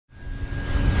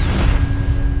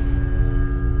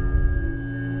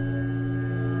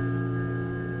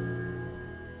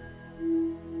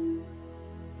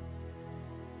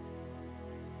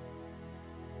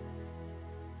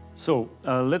So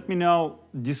let me now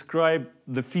describe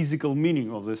the physical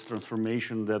meaning of this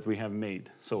transformation that we have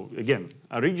made. So again,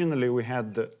 originally we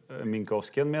had the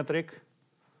Minkowski metric,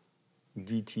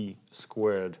 dt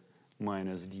squared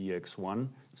minus dx1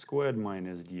 squared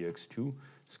minus dx2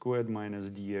 squared minus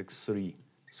dx3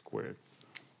 squared.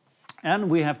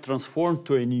 And we have transformed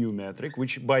to a new metric,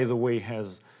 which, by the way,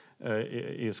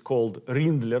 is called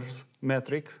Rindler's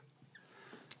metric,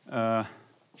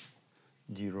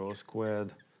 d rho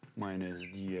squared minus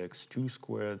dx2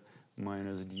 squared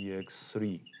minus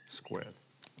dx3 squared.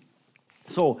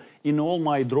 So in all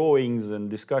my drawings and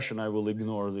discussion, I will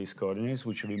ignore these coordinates,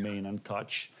 which remain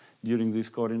untouched during this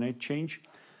coordinate change.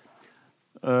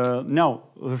 Now,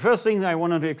 the first thing I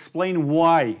wanted to explain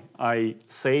why I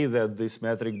say that this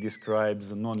metric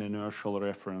describes a non-inertial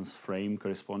reference frame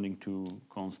corresponding to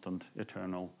constant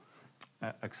eternal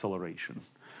acceleration.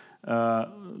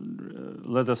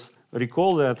 Let us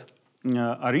recall that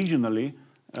originally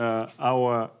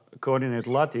our coordinate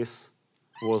lattice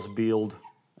was built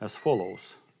as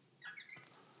follows.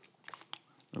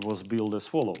 It was built as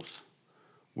follows.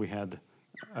 We had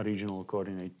original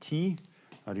coordinate t,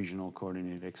 original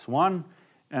coordinate x1,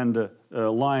 and the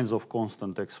lines of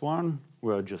constant x1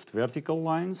 were just vertical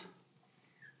lines,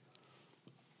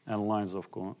 and lines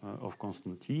of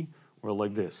constant t were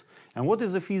like this. And what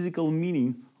is the physical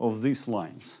meaning of these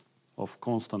lines of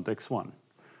constant x1?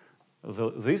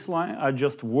 These lines are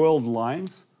just world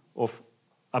lines of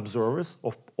observers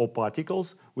or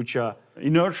particles which are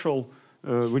inertial,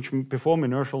 which perform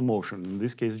inertial motion, in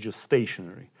this case just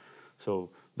stationary. So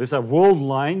these are world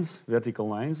lines, vertical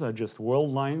lines are just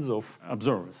world lines of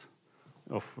observers,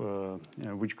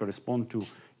 which correspond to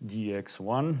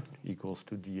dx1 equals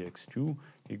to dx2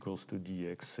 equals to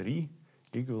dx3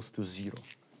 equals to 0.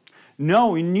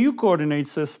 Now in new coordinate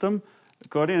system,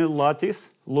 coordinate lattice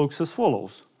looks as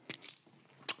follows.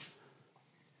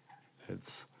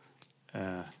 It's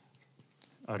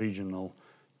original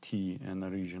t and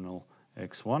original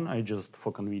x1. I just,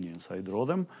 for convenience, I draw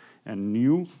them. And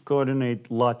new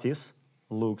coordinate lattice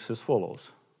looks as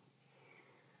follows.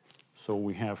 So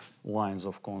we have lines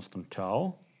of constant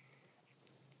tau.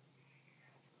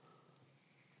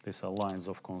 These are lines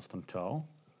of constant tau.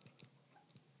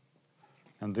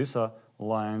 And these are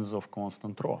lines of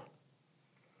constant rho.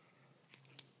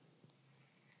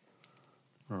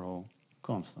 Rho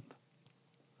constant.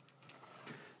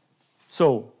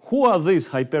 So who are these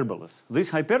hyperbolas?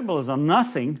 These hyperbolas are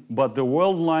nothing but the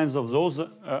world lines of those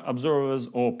observers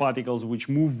or particles which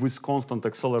move with constant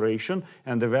acceleration,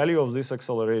 and the value of this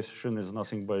acceleration is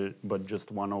nothing but just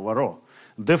 1 over rho.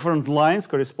 Different lines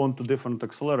correspond to different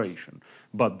acceleration,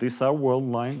 but these are world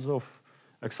lines of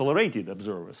accelerated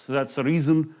observers. That's the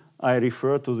reason I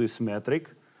refer to this metric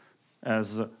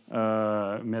as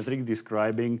a metric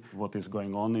describing what is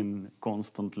going on in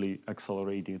constantly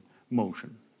accelerated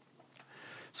motion.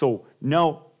 So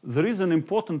now there is an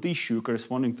important issue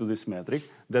corresponding to this metric,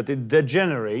 that it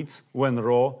degenerates when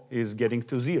rho is getting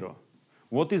to 0.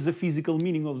 What is the physical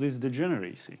meaning of this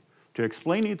degeneracy? To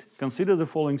explain it, consider the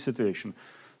following situation.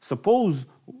 Suppose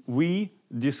we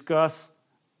discuss,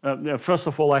 first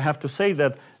of all, I have to say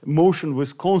that motion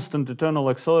with constant eternal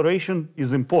acceleration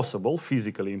is impossible,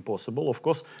 physically impossible. Of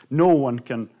course, no one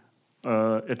can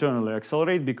eternally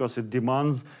accelerate because it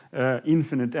demands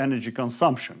infinite energy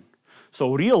consumption.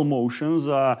 So real motions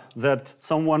are that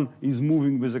someone is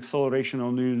moving with acceleration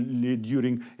only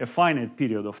during a finite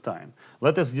period of time.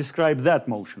 Let us describe that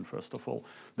motion first of all.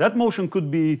 That motion could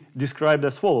be described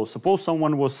as follows. Suppose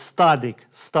someone was static,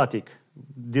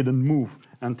 didn't move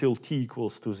until t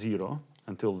equals to 0,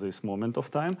 until this moment of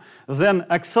time, then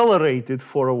accelerated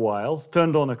for a while,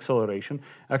 turned on acceleration,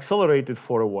 accelerated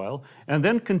for a while, and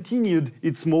then continued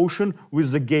its motion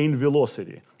with the gain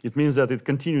velocity. It means that it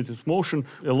continued its motion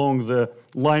along the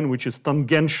line which is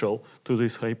tangential to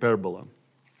this hyperbola.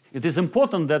 It is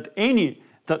important that any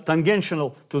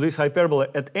tangential to this hyperbola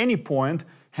at any point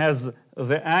has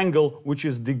the angle which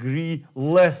is degree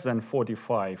less than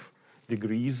 45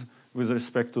 degrees with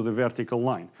respect to the vertical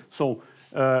line. So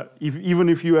even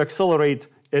if you accelerate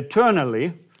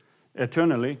eternally,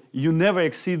 you never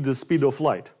exceed the speed of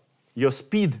light. Your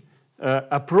speed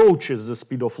approaches the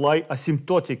speed of light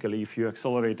asymptotically if you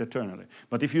accelerate eternally.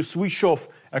 But if you switch off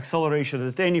acceleration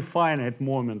at any finite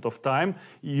moment of time,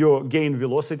 your gain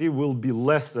velocity will be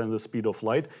less than the speed of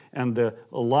light, and the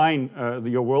line,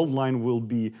 your world line will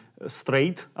be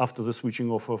straight after the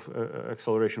switching off of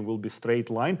acceleration will be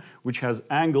straight line, which has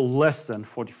angle less than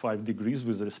 45 degrees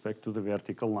with respect to the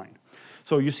vertical line.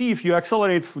 So you see, if you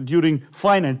accelerate during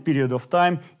finite period of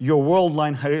time, your world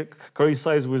line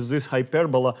coincides with this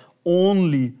hyperbola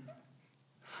only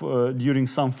during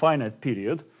some finite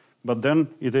period, but then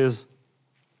it is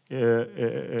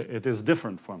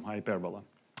different from hyperbola.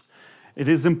 It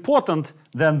is important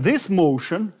that this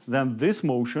motion,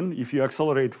 if you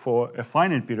accelerate for a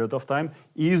finite period of time,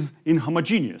 is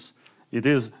inhomogeneous. It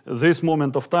is this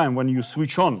moment of time when you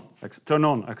switch on, turn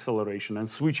on acceleration and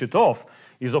switch it off,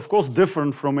 is of course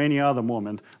different from any other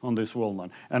moment on this world line.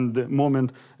 And the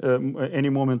moment, any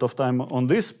moment of time on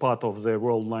this part of the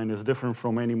world line is different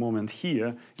from any moment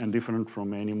here and different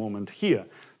from any moment here.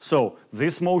 So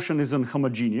this motion is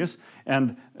inhomogeneous,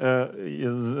 and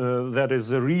that is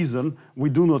the reason we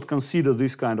do not consider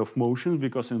this kind of motions,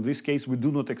 because in this case we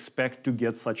do not expect to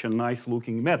get such a nice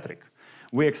looking metric.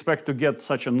 We expect to get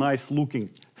such a nice looking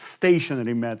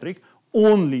stationary metric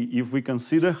only if we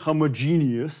consider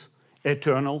homogeneous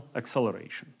eternal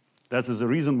acceleration. That is the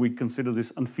reason we consider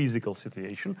this unphysical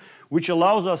situation, which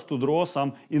allows us to draw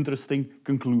some interesting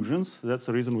conclusions. That's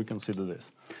the reason we consider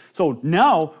this. So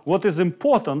now what is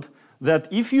important, that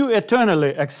if you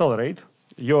eternally accelerate,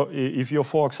 if your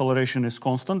forward acceleration is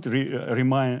constant,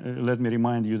 let me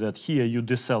remind you that here you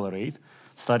decelerate.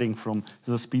 Starting from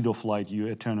the speed of light, you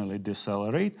eternally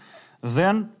decelerate.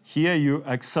 Then here you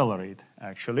accelerate,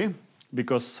 actually,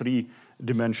 because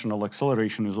three-dimensional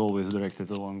acceleration is always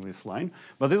directed along this line.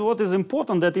 But what is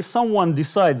important, that if someone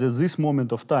decides at this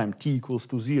moment of time, t equals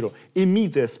to 0,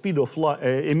 emit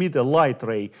a light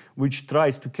ray which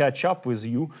tries to catch up with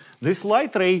you, this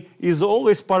light ray is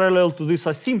always parallel to this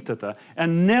asymptote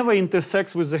and never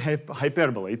intersects with the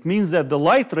hyperbola. It means that the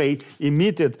light ray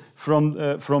emitted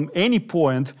from any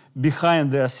point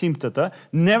behind the asymptote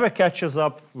never catches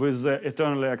up with the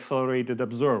eternally accelerated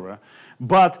observer.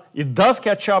 But it does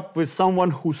catch up with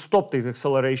someone who stopped its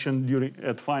acceleration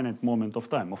at finite moment of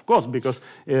time. Of course, because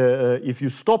if you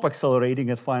stop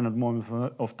accelerating at finite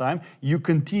moment of time, you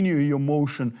continue your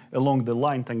motion along the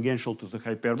line tangential to the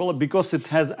hyperbola. Because it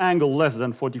has angle less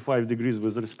than 45 degrees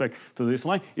with respect to this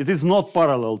line, it is not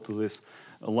parallel to this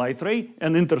light ray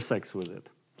and intersects with it.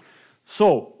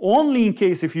 So only in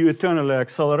case if you eternally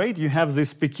accelerate, you have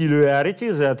this peculiarity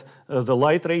that the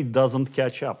light ray doesn't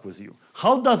catch up with you.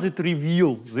 How does it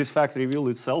reveal, this fact reveal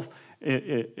itself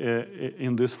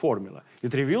in this formula?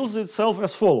 It reveals itself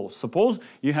as follows. Suppose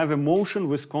you have a motion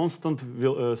with constant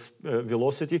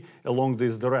velocity along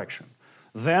this direction.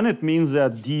 Then it means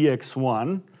that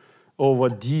dx1 over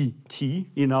dt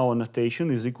in our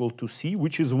notation is equal to c,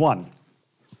 which is 1.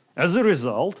 As a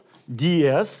result,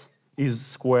 ds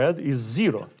squared is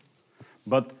 0.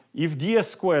 But if ds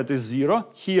squared is 0,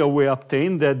 here we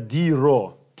obtain that d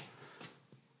rho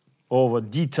over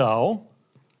d tau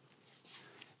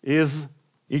is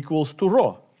equals to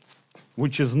rho,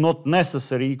 which is not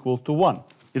necessarily equal to 1.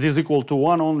 It is equal to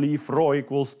 1 only if rho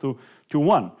equals to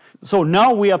 1. So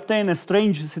now we obtain a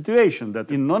strange situation, that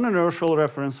in non-inertial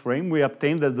reference frame we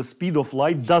obtain that the speed of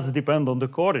light does depend on the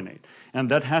coordinate. And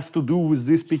that has to do with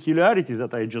these peculiarities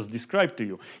that I just described to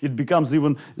you. It becomes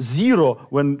even 0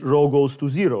 when rho goes to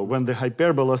 0, when the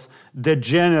hyperbolas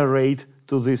degenerate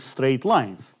to these straight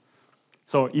lines.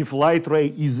 So if light ray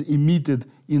is emitted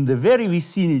in the very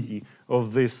vicinity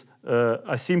of this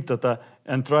asymptote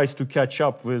and tries to catch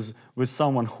up with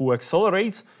someone who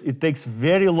accelerates, it takes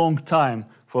very long time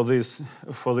for this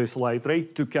light ray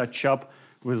to catch up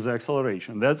with the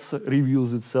acceleration. That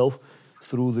reveals itself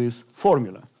through this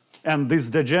formula. And this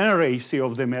degeneracy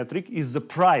of the metric is the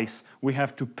price we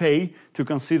have to pay to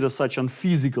consider such an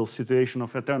unphysical situation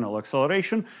of eternal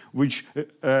acceleration, which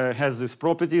has this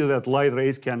property that light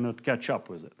rays cannot catch up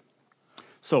with it.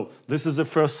 So this is the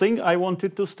first thing I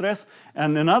wanted to stress.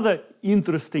 And another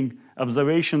interesting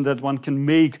observation that one can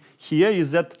make here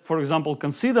is that, for example,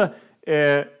 consider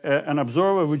an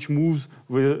observer which moves,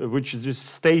 which is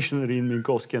stationary in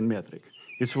Minkowskian metric.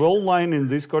 Its world line in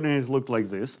these coordinates look like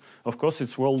this. Of course,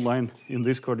 its world line in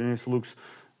these coordinates looks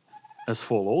as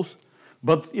follows.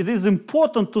 But it is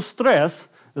important to stress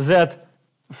that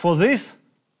for this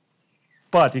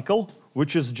particle,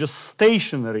 which is just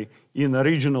stationary in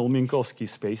original Minkowski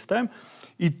spacetime,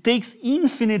 it takes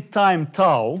infinite time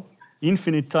tau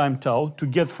to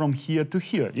get from here to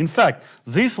here. In fact,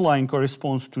 this line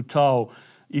corresponds to tau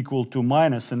equal to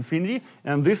minus infinity,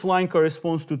 and this line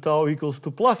corresponds to tau equals to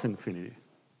plus infinity.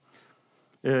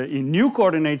 In new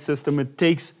coordinate system, it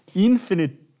takes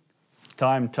infinite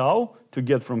time tau to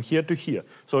get from here to here.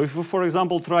 So if we, for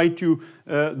example, try to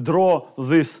draw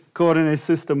this coordinate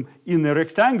system in a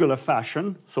rectangular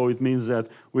fashion, so it means that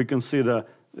we consider,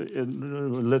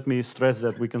 let me stress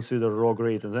that we consider rho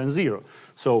greater than 0.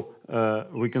 So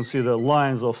we consider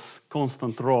lines of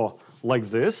constant rho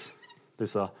like this.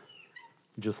 These are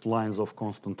just lines of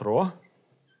constant rho.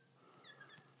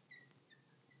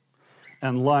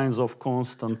 and lines of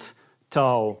constant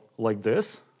tau like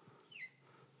this,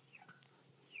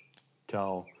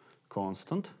 tau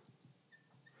constant,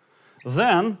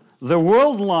 then the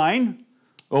world line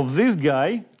of this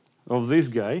guy,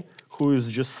 who is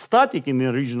just static in the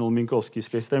original Minkowski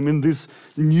spacetime, in this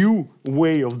new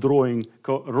way of drawing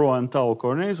rho and tau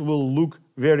coordinates, will look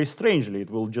very strangely. It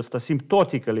will just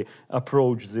asymptotically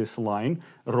approach this line,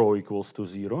 rho equals to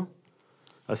 0,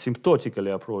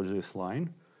 asymptotically approach this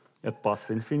line at past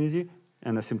infinity,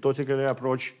 and asymptotically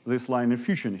approach this line at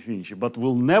future infinity, but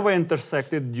will never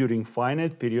intersect it during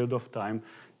finite period of time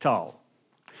tau.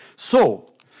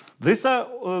 So these are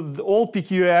all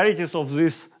peculiarities of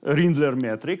this Rindler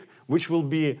metric, which will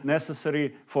be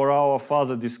necessary for our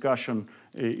further discussion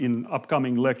in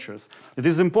upcoming lectures. It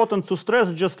is important to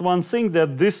stress just one thing,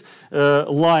 that this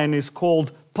line is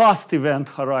called past event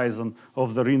horizon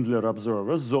of the Rindler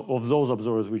observers, of those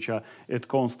observers which are at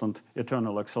constant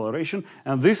eternal acceleration.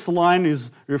 And this line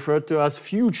is referred to as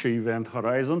future event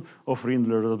horizon of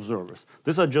Rindler observers.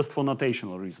 These are just for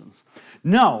notational reasons.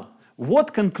 Now,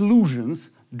 what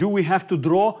conclusions do we have to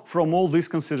draw from all these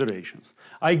considerations?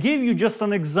 I gave you just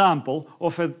an example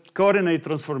of a coordinate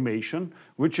transformation,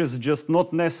 which is just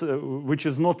not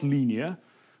linear,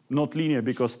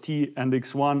 because t and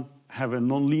x1 have a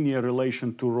nonlinear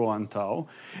relation to rho and tau,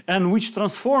 and which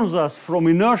transforms us from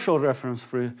inertial reference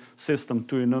free system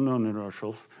to a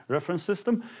non-inertial reference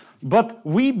system. But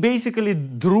we basically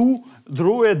drew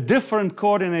a different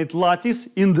coordinate lattice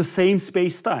in the same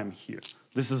space-time here.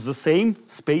 This is the same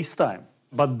space-time,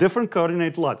 but different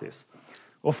coordinate lattice.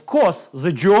 Of course,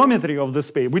 the geometry of the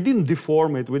space, we didn't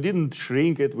deform it, we didn't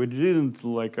shrink it, we didn't,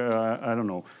 like,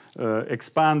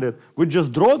 expand it. We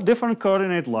just draw different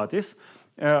coordinate lattice.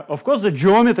 Of course, the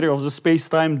geometry of the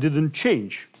space-time didn't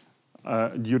change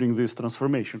during this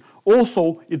transformation.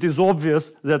 Also, it is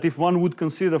obvious that if one would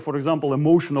consider, for example, a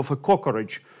motion of a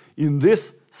cockroach in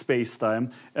this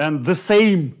space-time and the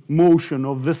same motion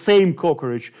of the same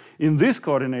cockroach in this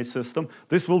coordinate system,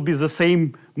 this will be the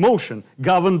same motion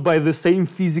governed by the same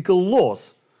physical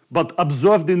laws, but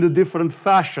observed in a different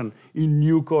fashion in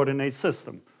new coordinate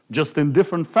system. Just in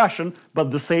different fashion,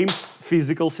 but the same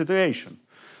physical situation.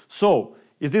 So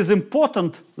it is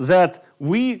important that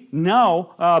we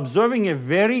now are observing a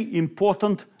very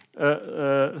important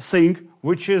thing,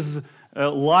 which is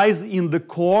lies in the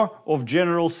core of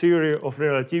general theory of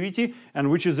relativity, and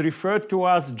which is referred to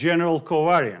as general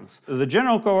covariance. The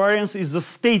general covariance is a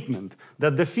statement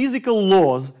that the physical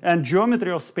laws and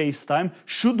geometry of space-time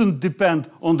shouldn't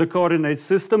depend on the coordinate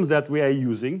systems that we are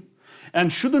using, and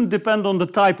shouldn't depend on the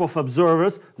type of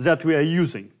observers that we are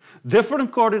using.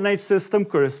 Different coordinate systems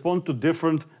correspond to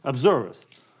different observers.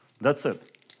 That's it.